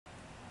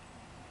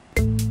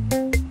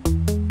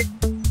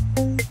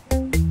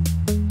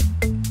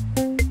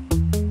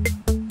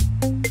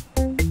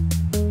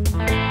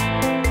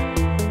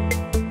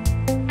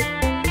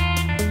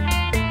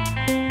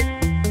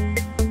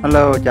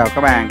Hello, chào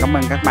các bạn, cảm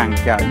ơn các bạn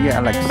trở với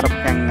Alex Sóc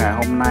Trăng ngày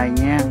hôm nay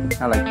nhé.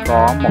 Alex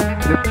có một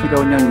clip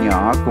video nho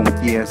nhỏ cùng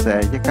chia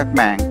sẻ với các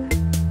bạn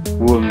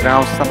vườn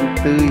rau xanh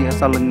tươi ở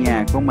sau lưng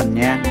nhà của mình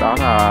nha. Đó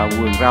là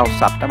vườn rau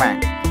sạch các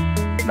bạn.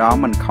 Đó,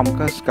 mình không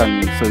có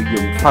cần sử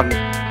dụng phân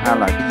hay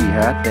là cái gì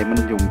hết, để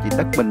mình dùng chỉ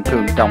đất bình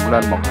thường trồng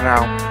lên một cái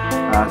rau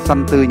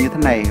xanh tươi như thế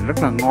này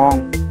rất là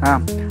ngon ha.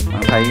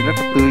 Bạn thấy rất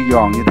là tươi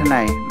giòn như thế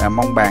này,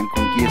 mong bạn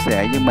cùng chia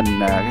sẻ với mình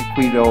cái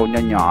video nho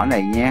nhỏ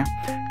này nhé.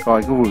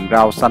 Coi cái vườn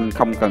rau xanh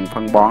không cần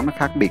phân bón nó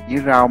khác biệt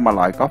với rau mà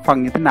loại có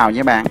phân như thế nào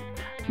nhé bạn.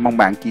 Mong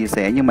bạn chia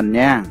sẻ với mình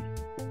nha.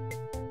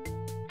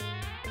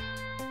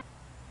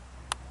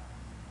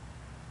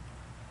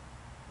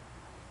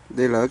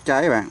 Đây là ớt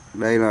cháy bạn.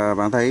 Đây là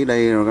bạn thấy đây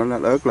là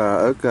ớt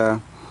ở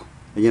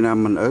Việt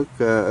Nam mình ớt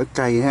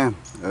cây ha.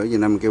 Ở Việt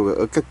Nam mình kêu là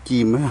ớt cắt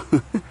chim á.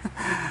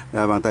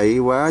 Bạn thấy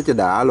quá trời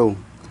đã luôn.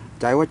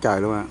 Cháy quá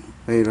trời luôn bạn.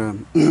 Đây là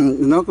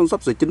nó cũng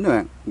sắp sửa chín rồi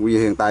bạn.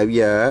 Hiện tại bây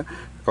giờ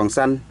còn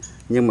xanh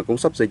nhưng mà cũng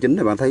sắp sửa chín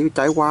rồi, bạn thấy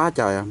cháy quá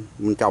trời à.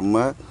 Mình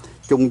trồng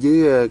chung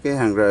với cái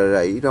hàng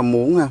rẫy rau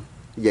muống ha,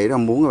 dãy rau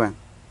muống các bạn.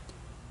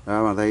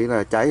 Đó, bạn thấy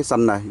là trái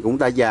xanh này cũng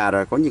đã già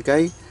rồi, có những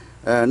cái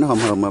nó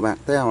hòm mà bạn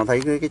thấy không?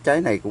 Thấy cái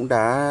trái này cũng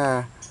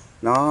đã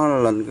nó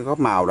lên cái góc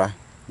màu rồi,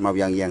 màu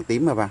vàng vàng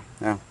tím mà bạn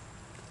thấy không?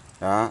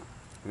 Đó,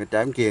 cái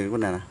trái bên kia của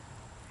này nè.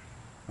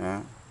 Đó,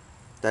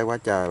 trái quá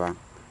trời bạn,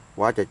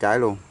 quá trời trái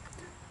luôn.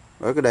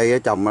 Ở cái đây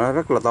trồng nó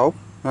rất là tốt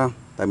ha.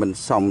 Tại mình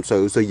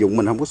sử dụng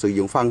mình không có sử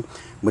dụng phân,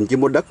 mình chỉ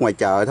mua đất ngoài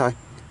chợ thôi.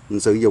 Mình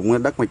sử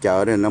dụng đất ngoài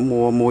chợ thì nó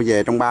mua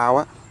về trong bao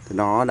á, thì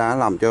nó đã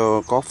làm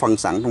cho có phân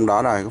sẵn trong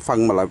đó rồi. Cái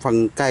phân mà lại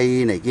phân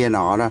cây này kia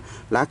nọ đó,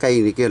 lá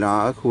cây này kia nọ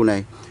ở khu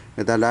này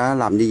người ta đã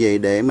làm như vậy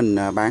để mình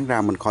bán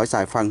ra, mình khỏi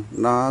xài phân,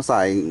 nó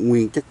xài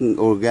nguyên chất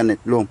organic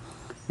luôn.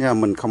 Nhưng mà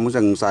mình không có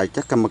dần xài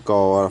chất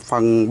chemical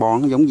phân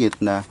bón giống như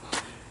là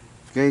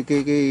cái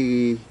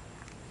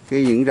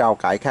những rau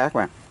cải khác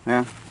bạn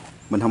ha.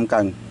 Mình không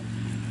cần.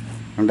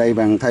 Còn đây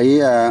bạn thấy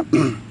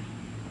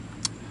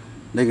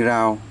đây cái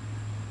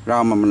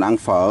rau mà mình ăn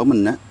phở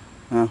mình á,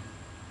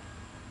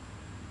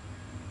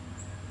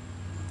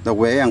 rau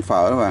quế ăn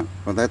phở đó bạn.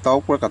 Còn thấy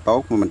tốt, rất là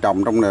tốt, mà mình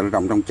trồng trong này,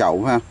 trồng trong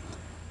chậu ha.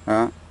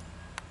 Đó,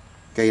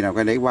 cây nào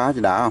cây đấy quá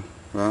chứ đã không.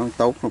 Đó,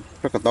 tốt,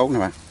 rất là tốt nè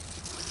bạn.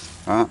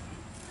 Đó,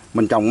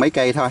 mình trồng mấy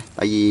cây thôi,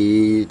 tại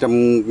vì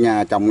trong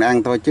nhà trồng để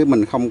ăn thôi chứ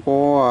mình không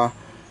có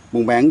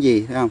buôn bán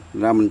gì, thấy không?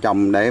 Ra mình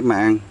trồng để mà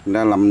ăn,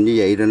 ra làm như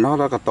vậy thì nó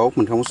rất là tốt,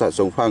 mình không có sợ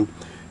sụn phân.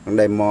 Còn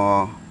đây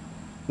ngò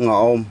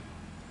ôm,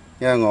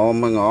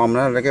 ngò ôm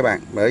đó các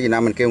bạn, ở Việt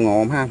Nam mình kêu ngò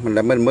ôm ha.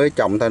 Mình mới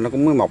trồng thôi, nó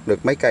cũng mới mọc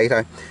được mấy cây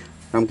thôi.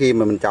 Trong khi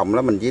mà mình trồng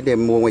đó, mình chỉ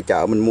đem mua ngoài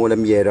chợ, mình mua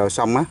đem về rồi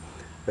xong á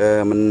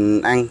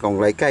mình ăn.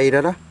 Còn lại cây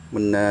đó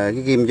mình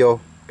cái ghim vô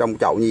trong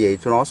chậu như vậy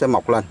nó sẽ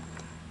mọc lên,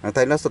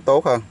 thấy nó sẽ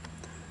tốt hơn.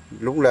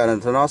 Lúc lên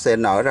nó sẽ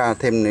nở ra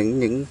thêm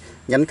những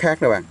nhánh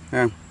khác đó bạn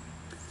ha.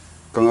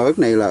 Còn ớt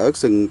này là ớt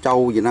sừng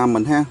trâu Việt Nam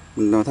mình ha,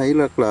 mình thấy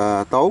rất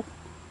là tốt.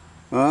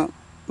 Đó,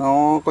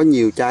 nó có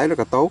nhiều trái rất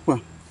là tốt mà.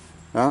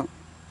 Đó.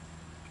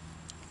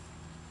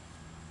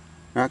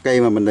 Đó,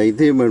 cây mà mình đi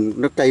thì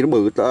nó cây nó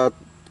bự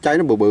trái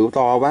nó bự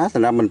to quá,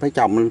 thành ra mình phải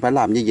trồng, mình phải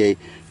làm như vậy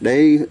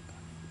để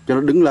cho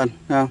nó đứng lên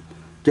ha,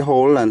 chứ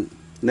hô nó lên,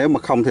 nếu mà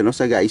không thì nó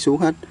sẽ gãy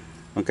xuống hết.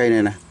 Còn cây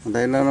này nè, mình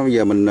thấy nó bây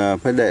giờ mình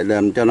phải để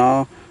làm cho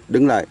nó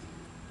đứng lại.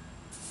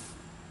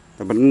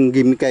 Mình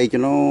ghim cái cây cho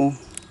nó,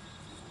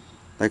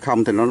 tại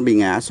không thì nó bị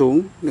ngã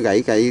xuống, nó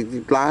gãy cây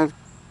lá.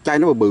 Trái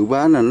nó bự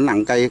quá, nó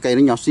nặng cây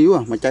nó nhỏ xíu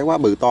mà trái quá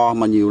bự to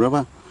mà nhiều đó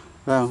phải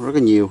không? Rất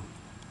là nhiều.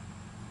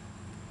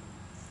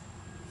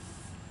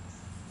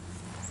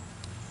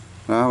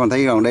 Đó, mình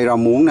thấy còn đây rau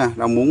muống nè,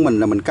 rau muống mình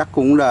là mình cắt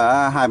cũng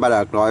đã 2-3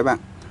 đợt rồi các bạn,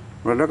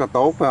 rất là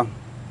tốt phải không?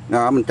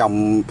 Đó, mình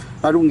trồng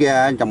nó đúng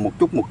ra trồng một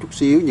chút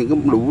xíu, những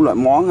cái đủ loại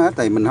món hết.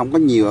 Thì mình không có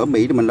nhiều, ở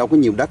Mỹ thì mình đâu có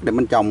nhiều đất để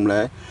mình trồng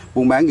để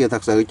buôn bán kia,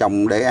 thật sự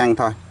trồng để ăn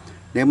thôi.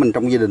 Nếu mình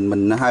trong gia đình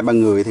mình 2-3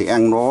 người thì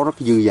ăn nó rất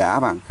dư dả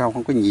bạn,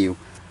 không có nhiều,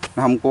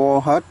 nó không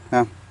có hết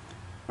ha.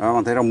 Đó,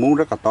 mình thấy rau muống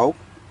rất là tốt,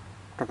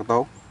 rất là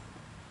tốt.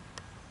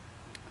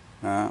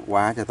 Đó,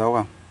 quả cho tốt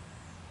không?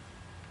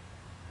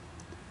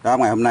 Đó,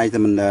 ngày hôm nay thì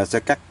mình sẽ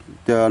cắt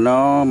cho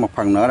nó một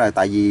phần nữa rồi,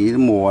 tại vì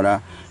mùa đó,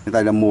 hiện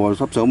tại là mùa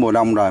sắp sửa mùa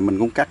đông rồi, mình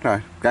cũng cắt rồi,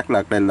 cắt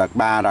đây là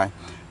 3 rồi,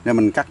 nên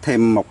mình cắt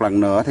thêm một lần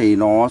nữa thì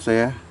nó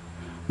sẽ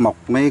mọc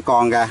mấy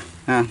con ra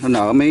ha, nó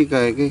nở mấy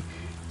cái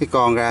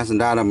con ra, thành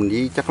ra là mình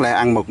chỉ chắc là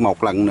ăn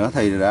một lần nữa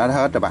thì đã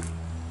hết rồi bạn.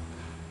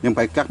 Nhưng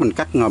phải cắt, mình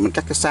cắt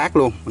cái xác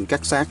luôn, mình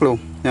cắt xác luôn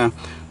nha,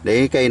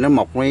 để cây nó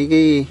mọc mấy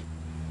cái,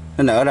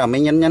 nó nở ra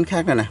mấy nhánh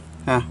khác này nè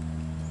ha.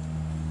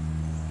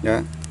 Đó.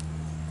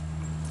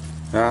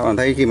 Đó, bạn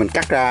thấy khi mình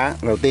cắt ra,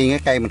 đầu tiên cái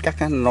cây mình cắt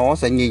nó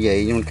sẽ như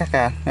vậy, nhưng mình cắt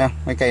ra ha,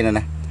 mấy cây này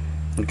nè,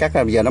 mình cắt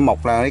ra bây giờ nó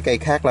mọc ra mấy cây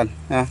khác lên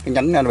ha, cái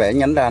nhánh nó bẻ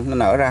nhánh ra, nó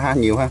nở ra ha,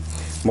 nhiều ha,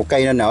 một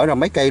cây nó nở ra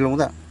mấy cây luôn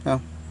đó, thấy không?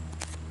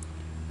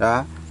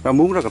 Đó, rau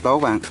muống rất là tốt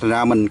bạn. Thật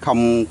ra mình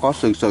không có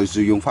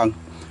sử dụng phân.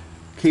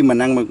 Khi mình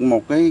ăn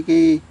một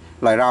cái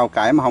loài rau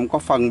cải mà không có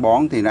phân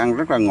bón thì nó ăn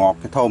rất là ngọt,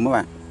 cái thơm các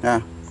bạn ha.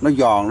 Nó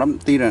giòn lắm,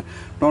 tuy là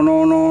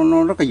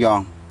nó rất là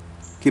giòn.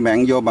 Khi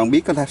bạn vô bạn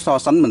biết có thể so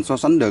sánh, mình so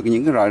sánh được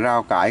những cái loại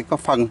rau cải có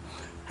phân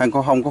hay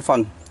không có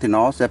phân thì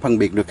nó sẽ phân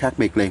biệt được khác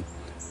biệt liền.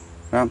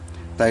 Đó.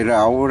 Tại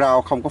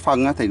rau không có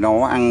phân á, thì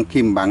nó ăn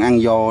khi mà bạn ăn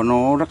vô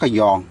nó rất là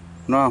giòn,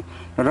 nó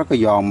rất là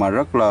giòn mà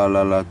rất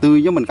là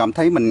tươi, với mình cảm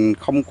thấy mình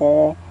không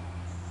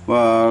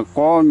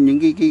có những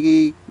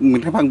cái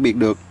mình phải phân biệt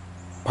được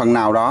phần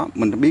nào đó,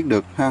 mình biết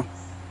được ha,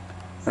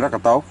 rất là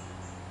tốt.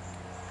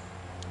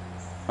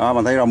 Đó,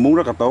 bạn thấy rau muống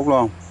rất là tốt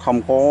luôn,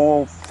 không có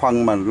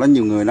phân, mà có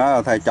nhiều người nói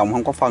là thầy trồng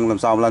không có phân làm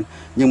sao lên.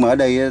 Nhưng mà ở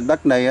đây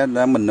đất đây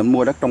mình đã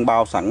mua đất trong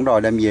bao sẵn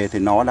rồi đem về thì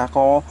nó đã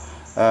có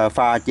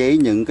pha chế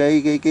những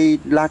cái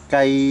lá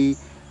cây,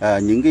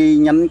 những cái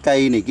nhánh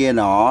cây này kia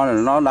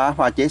nó đã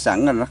pha chế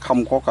sẵn rồi, nó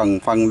không có cần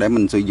phân để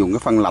mình sử dụng cái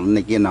phân lạnh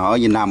này kia nọ. Ở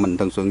Việt Nam mình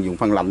thường xuyên dùng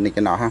phân lạnh này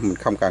kia nọ ha, mình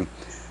không cần.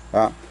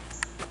 Đó.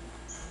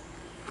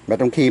 Và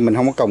trong khi mình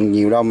không có trồng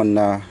nhiều đâu, mình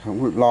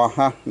không lo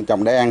ha, mình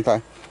trồng để ăn thôi.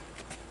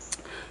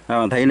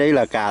 Mình thấy đấy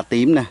là cà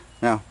tím nè,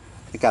 thấy không?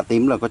 Cái cà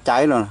tím là có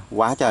trái luôn,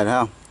 quá trời thấy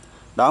không?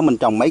 Đó, mình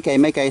trồng mấy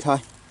cây thôi,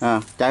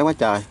 trái quá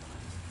trời.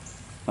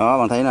 Đó,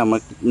 bạn thấy là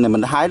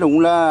mình hái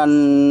luôn đó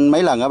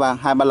mấy lần đó bạn,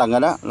 2-3 lần rồi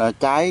đó, là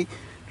trái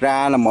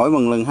ra là mỗi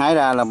lần hái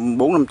ra là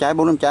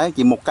 4-5 trái,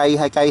 chỉ 1 cây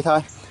 2 cây thôi.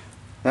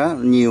 Đó,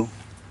 nhiều.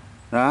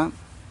 Đó.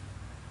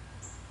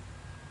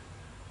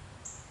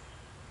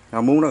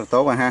 Rau muống rất là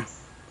tốt rồi ha.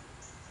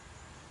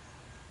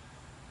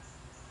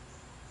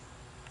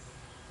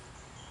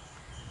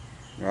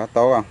 Đó,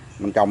 tốt không?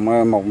 Mình trồng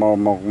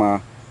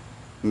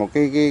một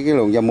cái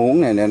luồng rau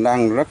muống này nên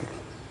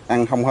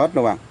ăn không hết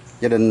đâu bạn.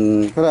 Gia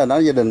đình có thể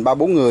nói gia đình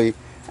 3-4 người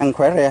ăn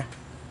khỏe re.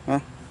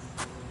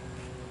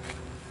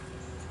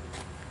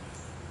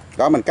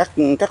 Đó, mình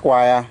cắt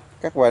hoài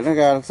nó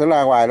ra sẽ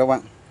la hoài luôn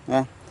bạn.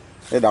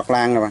 Đây đọt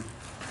lan nè bạn.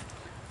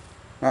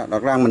 Đó,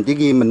 đọt lan mình chỉ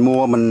ghim,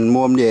 mình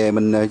mua về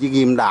mình chỉ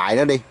ghim đại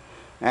đó đi.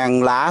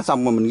 Ăn lá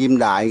xong rồi mình ghim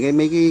đại cái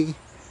mấy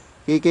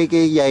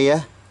cái dây á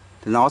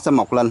thì nó sẽ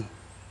mọc lên.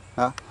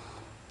 Đó.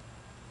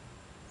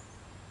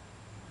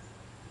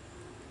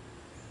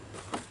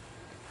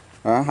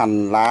 Đó,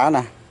 hành lá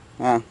nè.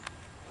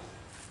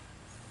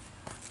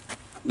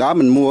 Đó,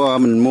 mình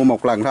mua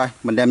một lần thôi,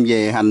 mình đem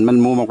về hành mình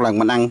mua một lần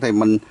mình ăn thì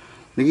mình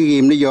cái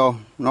ghim nó vô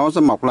nó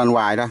sẽ mọc lên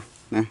hoài thôi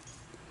nè.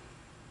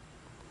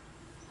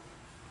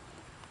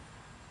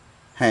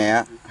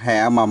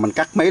 Hè mà mình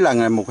cắt mấy lần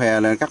rồi, một hè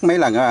là cắt mấy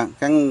lần á,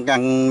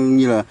 căng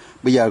như là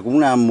bây giờ cũng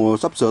là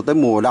sắp sửa tới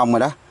mùa đông rồi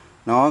đó.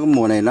 Nó cái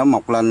mùa này nó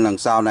mọc lên, lần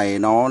sau này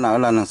nó nở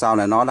lên, lần sau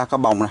này nó đã có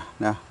bông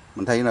nè.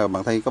 Mình thấy là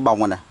bạn thấy có bông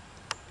rồi nè.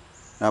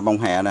 Đó, bông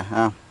hè nè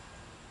ha.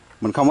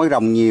 Mình không có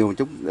trồng nhiều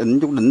chút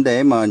đỉnh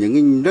để mà những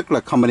cái rất là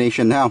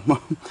combination thấy không?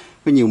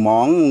 có nhiều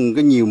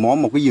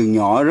món, một cái vườn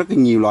nhỏ rất là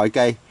nhiều loại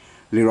cây,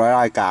 loại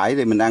rau cải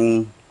thì mình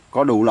ăn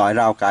có đủ loại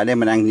rau cải để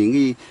mình ăn, những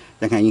cái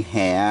chẳng hạn như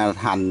hẹ,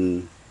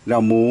 hành,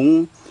 rau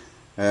muống,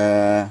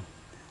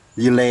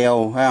 dưa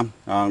leo thấy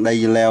không?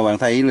 Đây dưa leo, bạn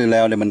thấy dưa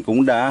leo này mình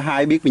cũng đã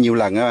hái biết bao nhiêu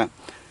lần các bạn.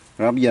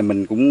 Rồi bây giờ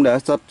mình cũng đã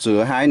sắp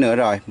sửa hái nữa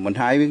rồi, mình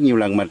hái biết nhiều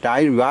lần mà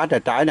trái quá trời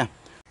trái nè.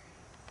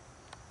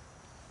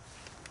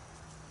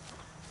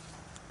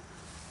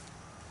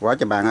 Quá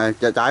trời bạn ơi,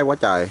 trái quá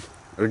trời.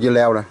 Dưa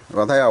leo nè,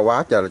 bạn thấy là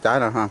quá trời là trái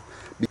nè ha.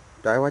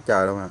 Trái quá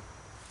trời luôn à.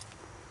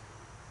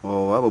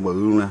 Ồ, quá bự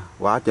luôn nè,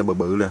 quá trời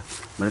bự nè.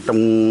 Mà trong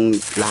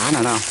lá nè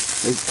không?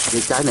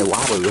 Cái trái này quá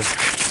bự.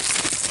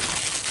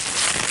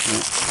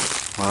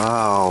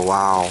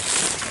 Wow.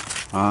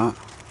 Đó.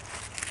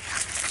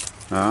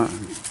 Đó.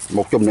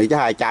 Một chùm này chứ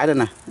 2 trái đó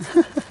nè.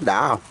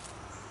 Đã không?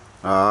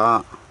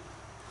 Đó.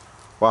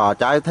 Wow,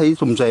 trái thấy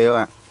xum xê các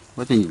bạn.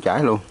 Quá trời nhiều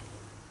trái luôn.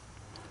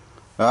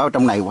 Đó,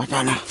 trong này quá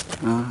trời nè.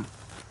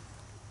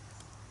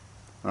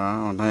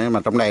 Đó, thấy mà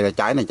trong này là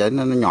trái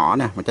nó nhỏ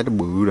nè, mà trái nó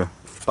bự rồi,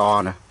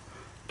 to nè.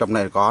 Trong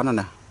này có nó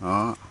nè.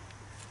 Đó.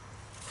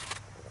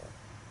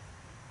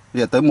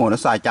 Bây giờ tới mùa nó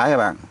sai trái các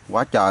bạn,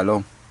 quá trời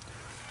luôn.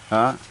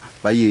 Đó.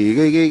 Bởi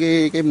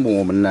vì cái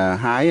mùa mình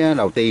hái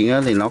đầu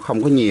tiên thì nó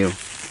không có nhiều,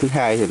 thứ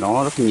hai thì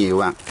nó rất nhiều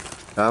bạn.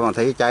 Đó, bạn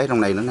thấy cái trái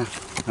trong này nữa nè.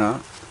 Đó.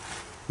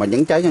 Mà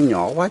những trái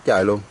nhỏ quá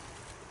trời luôn.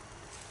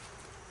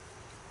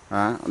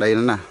 Đó, đây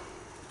nữa nè.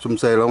 Xum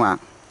xê luôn bạn.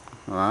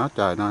 Đó,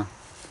 trời nó.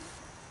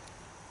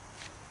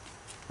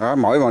 Đó,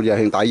 mỗi giờ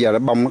hiện tại giờ nó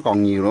bông nó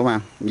còn nhiều nữa mà.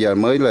 Giờ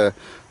mới là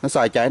nó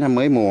sai trái, nó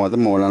mới tới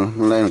mùa là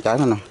lên là trái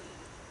nó nè.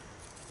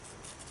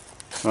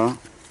 Đó.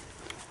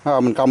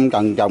 Mình không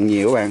cần trồng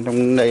nhiều các bạn.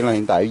 Trong đây là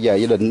hiện tại giờ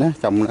gia đình đó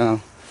trồng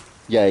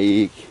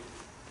dây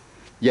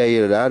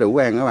rồi đã đủ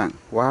ăn các bạn.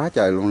 Quá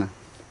trời luôn nè.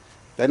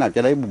 Cái nào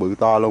trái đấy bự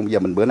to luôn. Bây giờ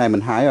bữa nay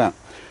mình hái bạn.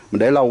 Mình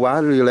để lâu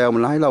quá, dưa leo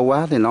mình hái lâu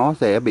quá thì nó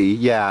sẽ bị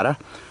già đó.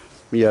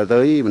 Bây giờ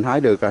tới mình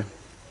hái được rồi.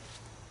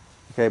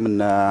 Ok, mình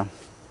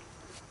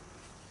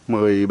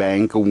mời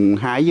bạn cùng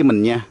hái với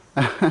mình nha.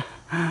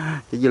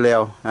 Trái dưa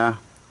leo ha.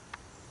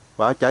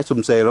 Quá trái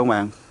xum xê luôn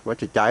bạn, quá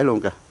trời trái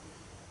luôn kìa.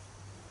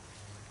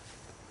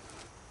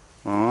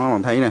 Đó,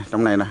 bạn thấy nè,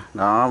 trong này nè.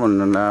 Đó,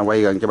 mình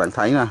quay gần cho bạn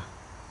thấy nè.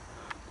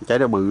 Trái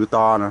nó bự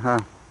to nè ha.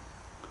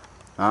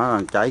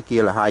 Đó, trái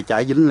kia là 2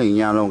 trái dính liền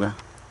nhau luôn kìa.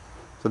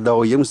 Sinh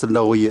đôi, giống sinh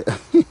đôi vậy.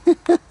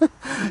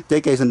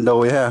 Trái cây sinh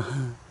đôi ha.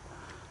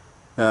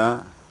 Đó.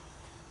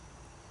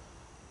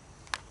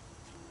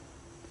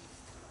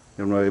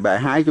 Rồi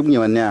bạn hái chúng như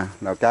mình nha,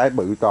 là cái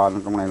bự to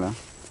trong này nữa.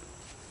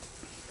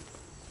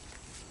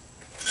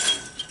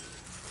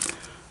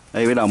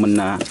 Đây bắt đầu mình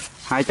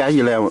hái trái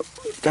dưa leo.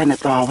 Trái này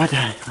to quá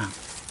trời.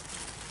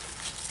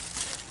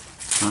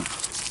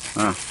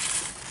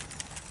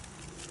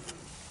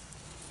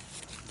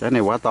 Trái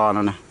này quá to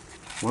nữa nè,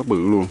 quá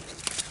bự luôn.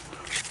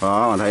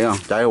 Đó, bạn thấy không?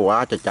 Trái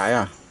quá trời trái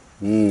à.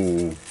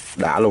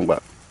 Đã luôn bạn.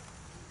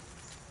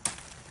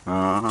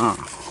 Đó,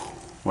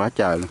 quá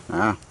trời luôn.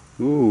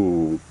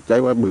 Trái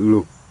quá bự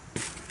luôn.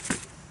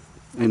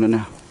 Đây nữa nè.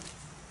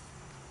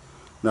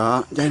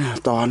 Đó, trái này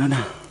to nữa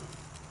nè.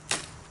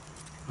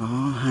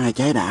 Đó, 2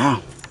 trái đã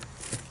không?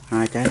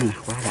 2 trái này nè,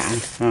 quá đã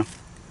nè.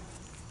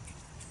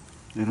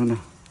 Đây đó nè.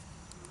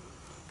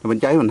 Bên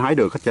trái mình hái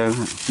được hết trơn.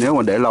 Nếu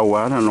mà để lâu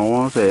quá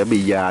nó sẽ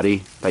bị già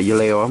đi. Tại dưa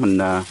leo á mình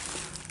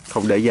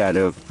không để già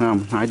được, không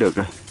hái được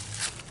rồi.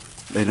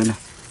 Đây nữa nè.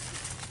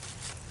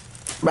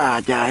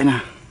 3 trái nè.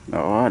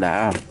 Đó,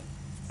 đã không?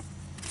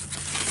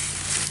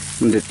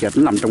 Mình gạch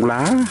nó nằm trong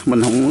lá,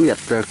 mình không muốn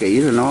gạch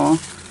kỹ rồi nó,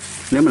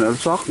 nếu mà nó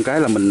sót một cái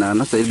là mình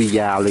nó sẽ bị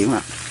già liền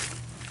mà.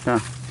 Đó.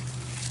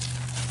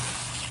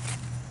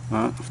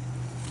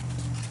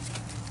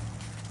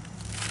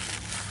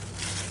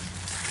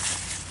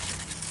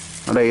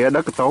 Ở đây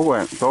đất tốt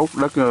quá, tốt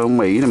đất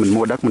Mỹ này mình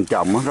mua đất mình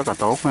trồng rất là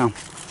tốt phải không?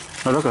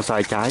 Nó rất là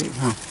sai trái phải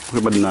không?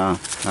 Cái mình mà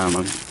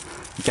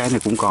trái này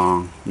cũng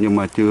còn nhưng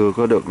mà chưa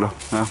có được đâu,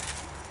 phải không?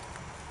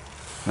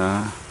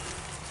 Đó.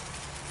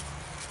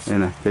 Đây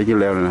nè, trái dưa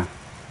leo này nè.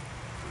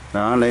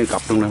 Đó, lấy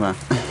cặp luôn đây mà.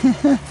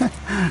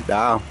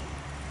 Đã không?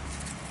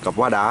 Cặp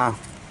quá đã không?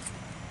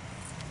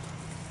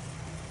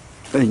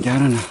 Đây trái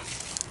đó nè.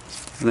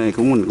 Cái này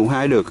mình cũng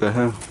hái được rồi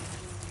ha.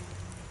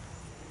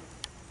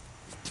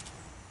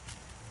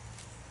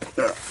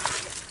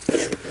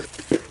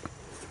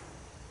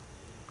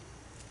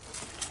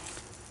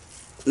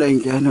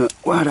 Đây trái nữa,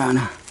 quá đã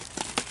nè.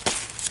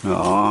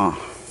 Đó.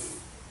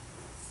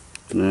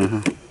 Nè.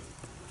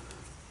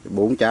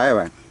 4 trái các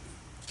bạn.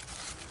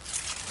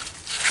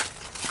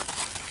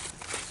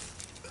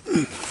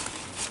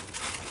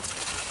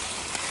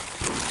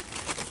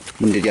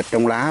 Mình dịch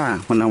trong lá à,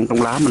 mình không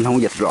trong lá mình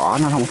không dịch rõ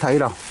nó không thấy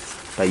đâu.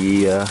 Tại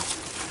vì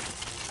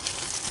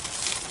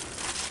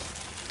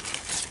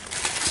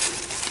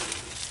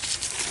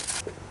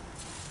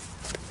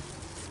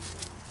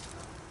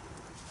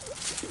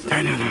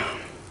đây nè.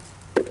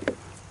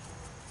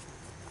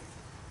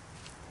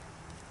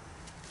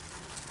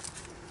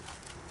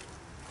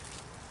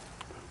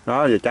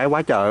 Đó giờ trái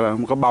quá trời rồi,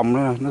 có bông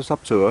đó, nó sắp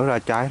sửa ra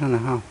trái đó nè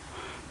không.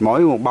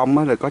 Mỗi một bông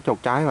á là có chục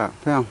trái mà,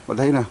 thấy không? Bạn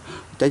thấy nè,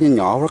 trái nhỏ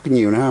nhỏ rất là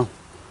nhiều nữa không?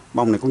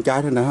 Bông này cũng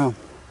trái nữa không?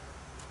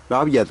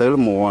 Đó bây giờ tới là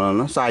mùa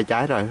nó sai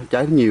trái rồi,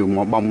 trái nhiều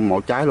một bông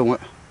một trái luôn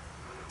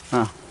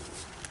á.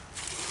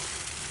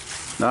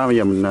 Đó bây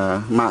giờ mình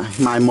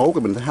mai mốt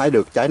thì mình sẽ hái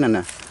được trái này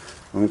nè.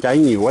 Còn trái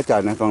nhiều quá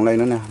trời nè, còn đây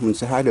nữa nè, mình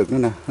sẽ hái được nữa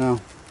nè, thấy không?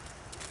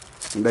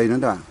 Còn đây nữa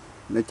đó,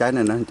 đây trái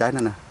này nữa, trái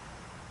này nè.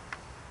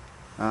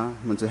 Đó,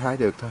 mình sẽ hái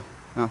được thôi,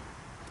 thấy không?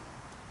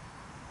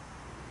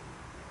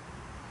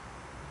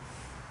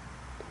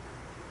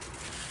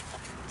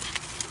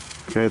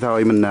 Ok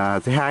thôi mình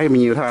sẽ hái bao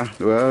nhiêu thôi.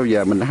 Bây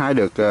giờ mình đã hái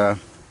được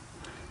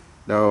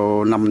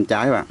đâu 5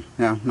 trái bạn,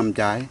 thấy không? 5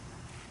 trái.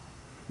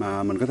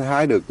 Mà mình có thể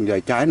hái được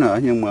vài trái nữa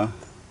nhưng mà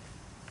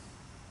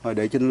thôi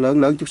để cho nó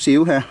lớn lớn chút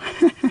xíu ha.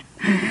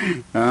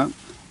 Đó.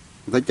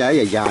 Cái trái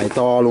dài dài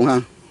to luôn ha.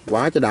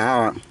 Quá trái đã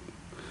à.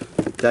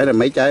 Trái này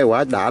mấy trái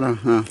quá đã nè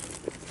ha.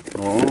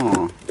 Ồ.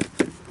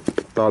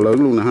 To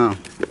lớn luôn nè ha.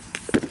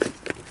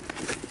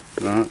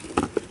 Đó.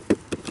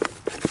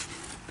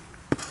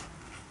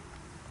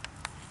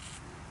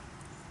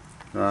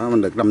 Đó,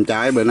 mình được 5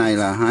 trái, bữa nay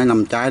là hái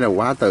 5 trái là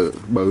quá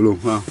bự luôn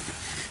ha.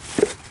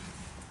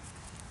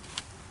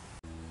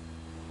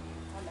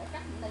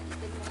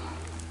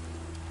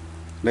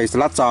 Đây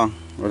salad son,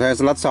 rồi theo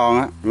salad son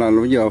á là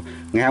bây giờ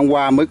ngày hôm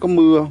qua mới có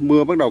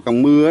mưa bắt đầu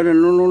càng mưa nó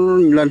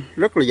lên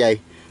rất là dày,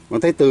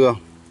 bạn thấy tươi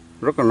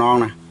rất là non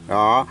nè.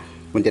 Đó,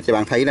 mình chụp cho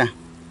bạn thấy nè.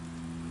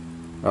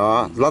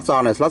 Đó, salad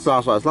son này,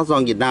 salad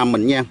son Việt Nam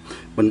mình nha.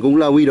 Mình cũng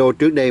là video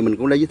trước đây mình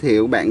cũng đã giới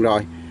thiệu các bạn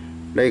rồi.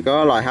 Đây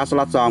có loại hạt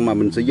salad son mà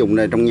mình sử dụng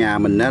này trong nhà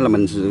mình á, là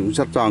mình sử dụng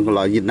salad son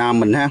loại Việt Nam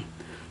mình ha.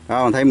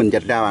 Đó, bạn thấy mình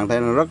chặt ra bạn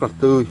thấy nó rất là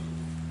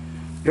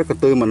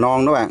tươi mà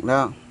non đó bạn.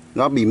 Đó,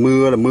 nó bị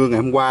mưa là mưa ngày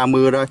hôm qua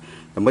mưa thôi,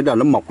 rồi bây giờ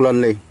nó mọc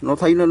lên liền, nó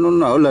thấy nó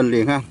nở lên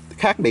liền ha.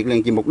 Khác biệt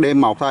liền chỉ một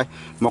đêm mọc thôi,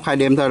 1-2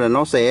 đêm thôi là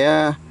nó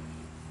sẽ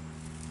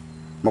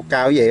mọc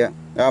cao như vậy á.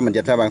 Đó, mình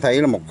chặt ra bạn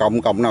thấy là một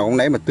cọng nào cũng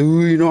nấy mà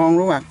tươi non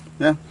đúng không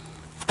bạn.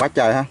 Quá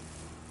trời ha.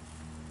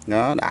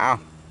 Đó, đã không?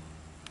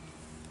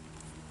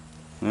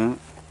 Đó.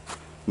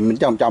 Mình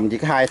trồng chỉ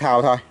có 2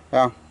 thao thôi,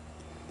 phải không?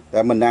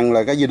 Tại mình ăn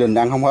là cái gia đình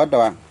ăn không hết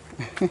đâu bạn.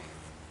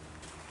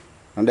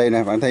 Ở đây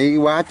nè, bạn thấy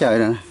quá trời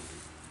nè.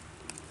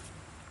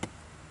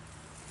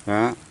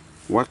 Đó,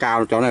 quá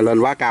cao, chỗ này lên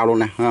quá cao luôn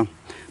nè, không?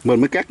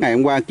 Mình mới cắt ngày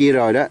hôm qua kia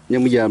rồi đó,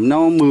 nhưng bây giờ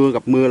nó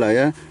gặp mưa lại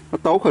á, nó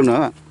tốt hơn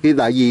nữa.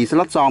 Tại vì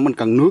salad son mình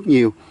cần nước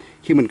nhiều.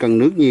 Khi mình cần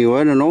nước nhiều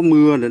á, nó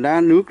mưa rồi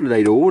đá nước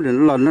đầy đủ thì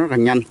nó lên nó rất là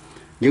nhanh.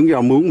 Giống như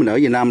rau muống mình ở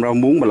Việt Nam, rau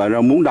muống mà lại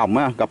rau muống đồng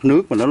á, gặp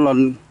nước mà nó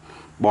lên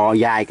bò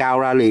dài cao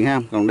ra liền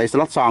ha. Còn đây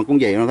salad son cũng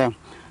vậy, nó thấy không?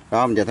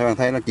 Đó, mình cho các bạn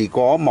thấy nó chỉ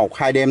có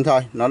 1-2 đêm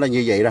thôi, nó là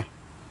như vậy rồi.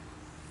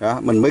 Đó,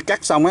 mình mới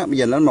cắt xong á, bây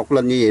giờ nó mọc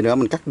lên như vậy nữa,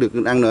 mình cắt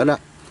được ăn nữa đó.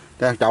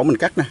 Đây, chậu mình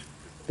cắt nè,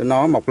 cho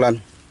nó mọc lên.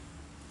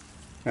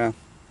 Ha.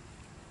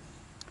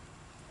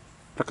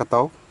 Rất là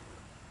tốt.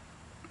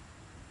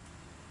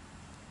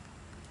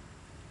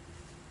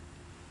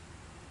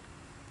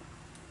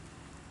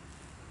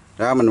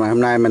 Đó,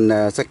 hôm nay mình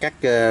sẽ cắt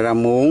rau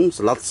muống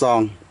salad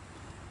son.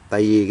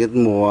 Tại vì cái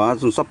mùa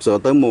sắp sửa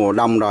tới mùa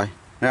đông rồi,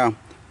 thấy không?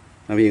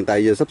 Hiện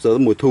tại giờ sắp sửa tới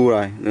mùa thu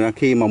rồi. Nên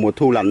khi mà mùa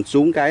thu lạnh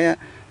xuống cái á,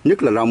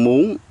 nhất là rau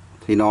muống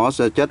thì nó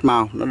sẽ chết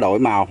mau, nó đổi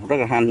màu rất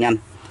là nhanh.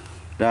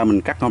 Ra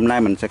mình cắt, hôm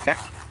nay mình sẽ cắt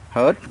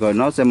hết rồi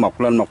nó sẽ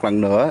mọc lên một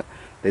lần nữa.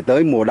 Thì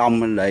tới mùa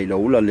đông đầy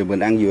đủ lên thì mình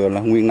ăn dừa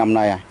là nguyên năm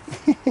nay à.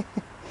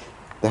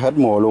 Tới hết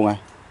mùa luôn rồi.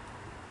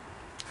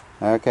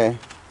 Ok.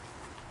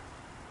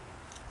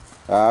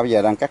 Đó, bây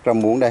giờ đang cắt rau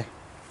muống đây.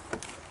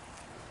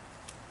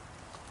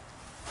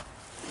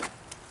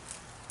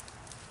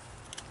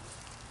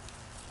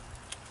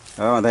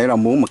 Đó, mà thấy rau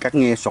muống mà cắt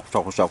nghe sọt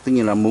tất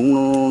nhiên là muống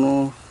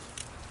nó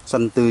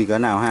xanh tươi cỡ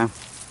nào ha.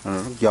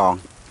 Nó giòn,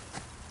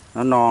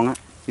 nó non á,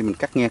 khi mình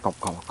cắt nghe cọc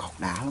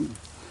đã lắm.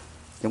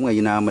 Giống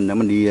như nào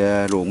mình đi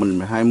ruộng mình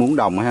hay muống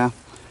đồng ha.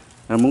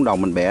 Nó muống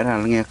đồng mình bẻ ra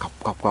nó nghe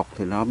cọc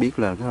thì nó biết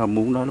là cái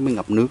muống đó nó mới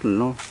ngập nước, là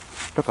nó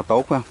rất là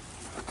tốt ha.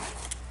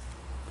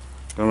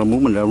 Còn là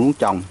muốn mình là muốn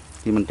trồng,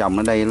 khi mình trồng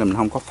ở đây là mình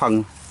không có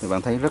phân thì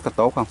bạn thấy rất là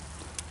tốt không?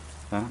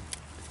 Đó.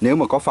 Nếu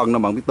mà có phân là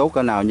bạn biết tốt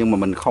cỡ nào, nhưng mà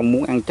mình không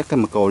muốn ăn chất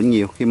chemical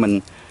nhiều. Khi mình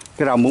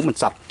cái rau muống mình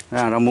sạch,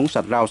 rau muống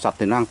sạch, rau sạch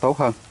thì nó ăn tốt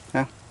hơn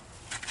ha.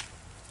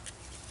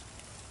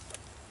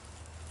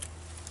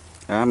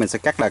 Đó, mình sẽ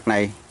cắt đợt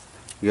này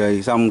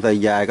rồi xong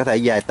thì có thể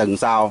vài tuần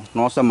sau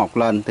nó sẽ mọc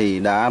lên thì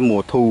đã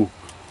mùa thu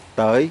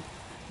tới,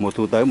 mùa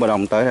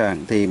đông tới rồi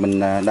thì mình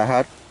đã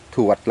hết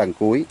thu hoạch lần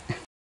cuối.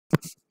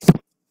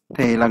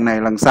 Thì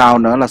lần sau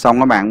nữa là xong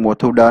các bạn, mùa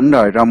thu đến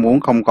rồi, rau muống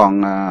không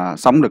còn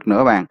sống được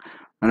nữa bạn.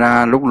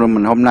 Lúc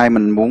mình hôm nay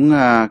mình muốn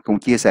cùng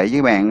chia sẻ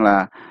với bạn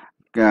là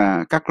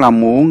cắt rau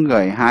muống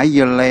rồi hái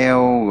dưa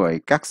leo rồi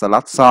cắt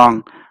salad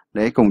son,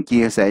 để cùng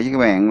chia sẻ với các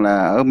bạn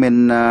là ở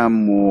bên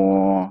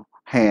mùa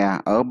hè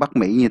ở Bắc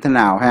Mỹ như thế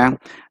nào ha,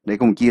 để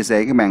cùng chia sẻ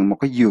với các bạn một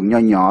cái vườn nho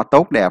nhỏ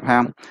tốt đẹp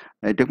ha.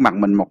 Để trước mặt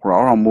mình một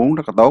rổ rau muống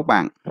rất là tốt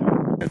bạn,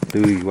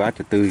 tươi quá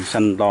trời tươi,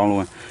 xanh to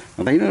luôn.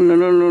 Mình thấy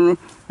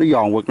nó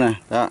giòn quật nè,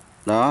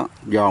 đó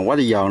giòn quá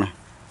đi giòn nè.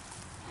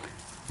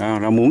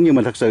 Rau muống, nhưng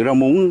mà thật sự rau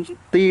muống,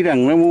 tuy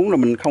rằng rau muống là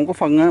mình không có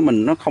phân á,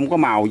 mình nó không có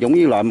màu giống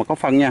như loại mà có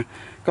phân nha.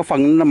 Có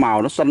phân nó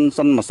màu nó xanh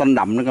mà xanh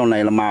đậm, cái con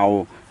này là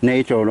màu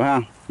natural đó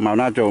ha, màu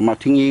natural, màu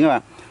thiên nhiên các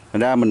bạn.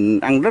 Thành ra mình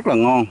ăn rất là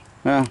ngon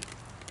ha.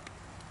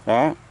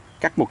 Đó,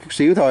 cắt một chút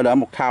xíu thôi đã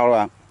một thao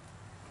là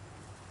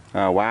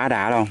quá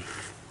đã luôn.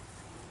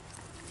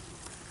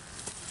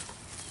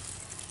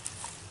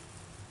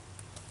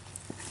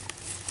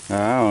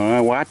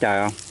 Đó, quá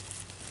trời không.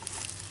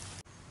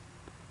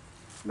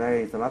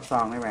 Đây salad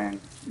son các bạn,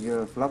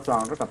 salad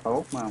son rất là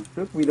tốt mà.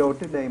 Video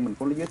trước đây mình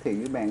cũng giới thiệu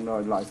với bạn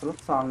rồi, loại salad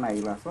son này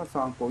là salad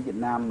son của Việt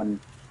Nam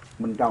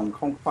mình trồng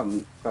không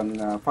cần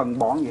phân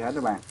bón gì hết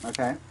các bạn.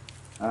 Ok.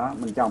 Đó,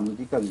 mình trồng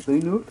chỉ cần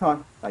tưới nước thôi.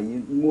 Tại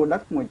vì mua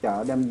đất ngoài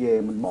chợ đem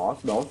về mình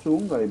đổ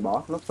xuống rồi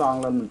bỏ salad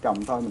son lên mình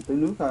trồng thôi, mình tưới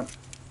nước thôi.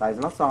 Tại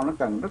salad son nó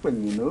cần rất là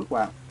nhiều nước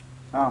và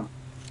không,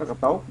 rất là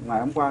tốt. Ngày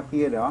hôm qua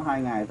kia đó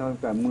 2 ngày thôi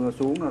trời mưa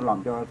xuống nó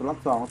làm cho salad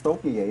son nó tốt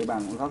như vậy các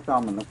bạn. Salad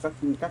son mình nó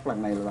cắt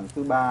lần này là lần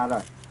thứ 3 rồi,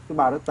 thứ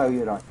 3 thứ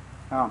 4 rồi,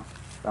 không?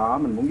 Đó,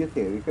 mình muốn giới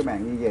thiệu với các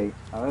bạn như vậy.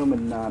 Ở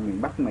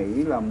miền Bắc Mỹ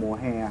là mùa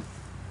hè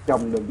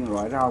trồng được những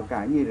loại rau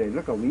cải như vậy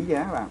rất là quý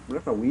giá bạn,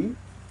 rất là quý,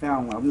 thấy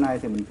không? Hôm nay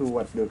thì mình thu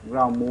hoạch được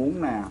rau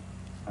muống nè,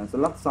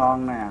 salad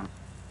son nè,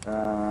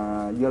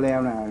 dưa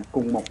leo nè,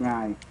 cùng một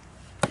ngày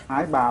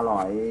hái 3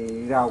 loại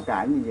rau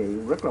cải như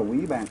vậy rất là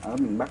quý bạn. Ở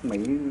miền Bắc Mỹ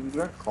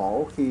rất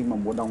khổ khi mà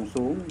mùa đông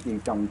xuống, chỉ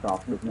trồng trọt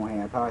được mùa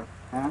hè thôi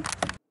ha.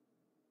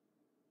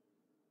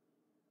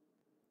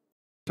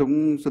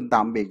 Chúng xin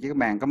tạm biệt với các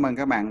bạn. Cảm ơn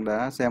các bạn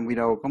đã xem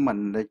video của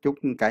mình, để chúc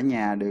cả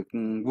nhà được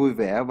vui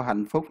vẻ và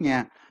hạnh phúc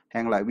nha.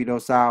 Hẹn lại video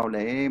sau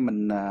để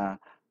mình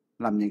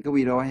làm những cái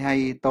video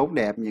hay tốt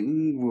đẹp,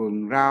 những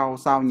vườn rau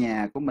sau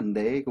nhà của mình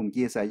để cùng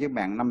chia sẻ với các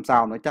bạn năm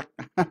sau nữa chắc.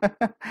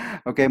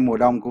 Ok, mùa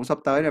đông cũng sắp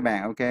tới rồi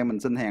bạn. Ok, mình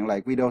xin hẹn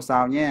lại video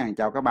sau nhé.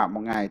 Chào các bạn,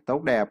 một ngày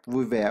tốt đẹp,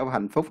 vui vẻ và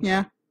hạnh phúc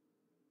nhé.